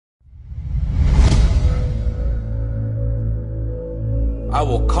I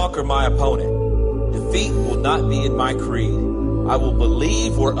will conquer my opponent. Defeat will not be in my creed. I will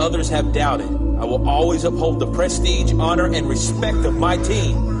believe where others have doubted. I will always uphold the prestige, honor, and respect of my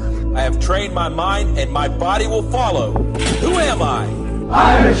team. I have trained my mind and my body will follow. Who am I?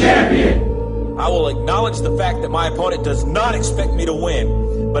 I'm a champion. I will acknowledge the fact that my opponent does not expect me to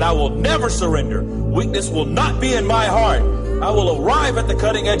win, but I will never surrender. Weakness will not be in my heart. I will arrive at the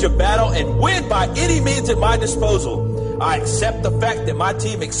cutting edge of battle and win by any means at my disposal. I accept the fact that my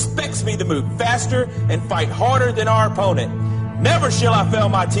team expects me to move faster and fight harder than our opponent. Never shall I fail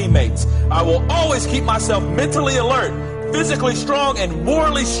my teammates. I will always keep myself mentally alert, physically strong, and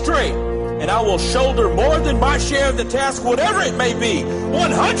morally straight. And I will shoulder more than my share of the task, whatever it may be,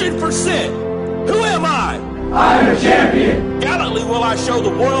 100%. Who am I? I'm a champion. Gallantly will I show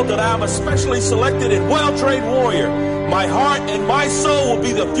the world that I am a specially selected and well-trained warrior. My heart and my soul will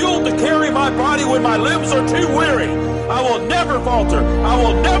be the fuel to carry my body when my limbs are too weary. I will never falter. I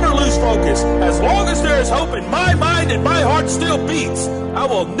will never lose focus. As long as there is hope in my mind and my heart still beats, I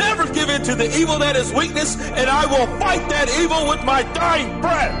will never give in to the evil that is weakness, and I will fight that evil with my dying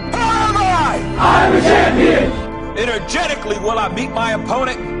breath. Who am I? I'm a champion. Energetically will I meet my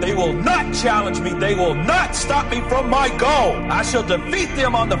opponent. They will not challenge me. They will not stop me from my goal. I shall defeat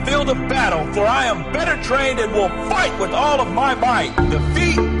them on the field of battle, for I am better trained and will fight with all of my might.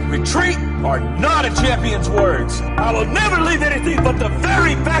 Defeat, retreat are not a champion's words. I will never leave anything but the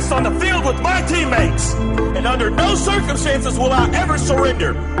very best on the field with my teammates. And under no circumstances will I ever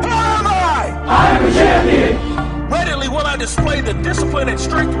surrender. Who am I? I'm a champion. Readily will I display the discipline and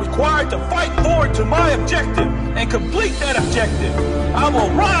strength required to fight forward to my objective and complete that objective. I will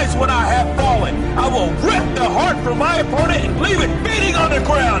rise when I have fallen. I will rip the heart from my opponent and leave it beating on the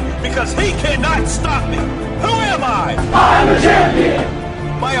ground because he cannot stop me. Who am I? I'm a champion.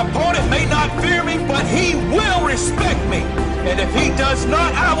 My opponent may not fear me, but he will respect me. And if he does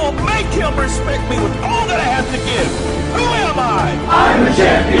not, I will make him respect me with all that I have to give. Who am I? I'm a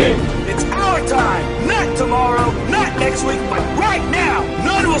champion. It's our time, not tomorrow, not next week, but right now.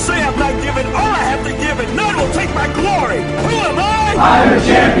 None will say I've not given all I have to give, and none will take my glory. Who am I? I'm a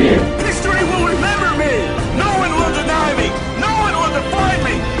champion. History will remember me. No one will deny me. No one will define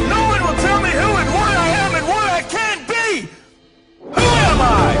me. No one will tell me who and what I am and what I can be. Who am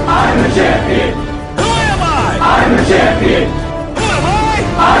I? I'm a champion. Who am I? I'm a champion. Who am I?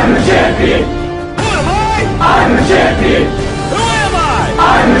 I'm a champion. Who am I? I'm a champion. Who am I?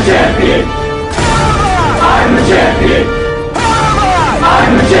 I'm a champion. Who am I? I'm a champion. Who am I?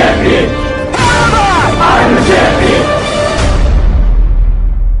 I'm a champion.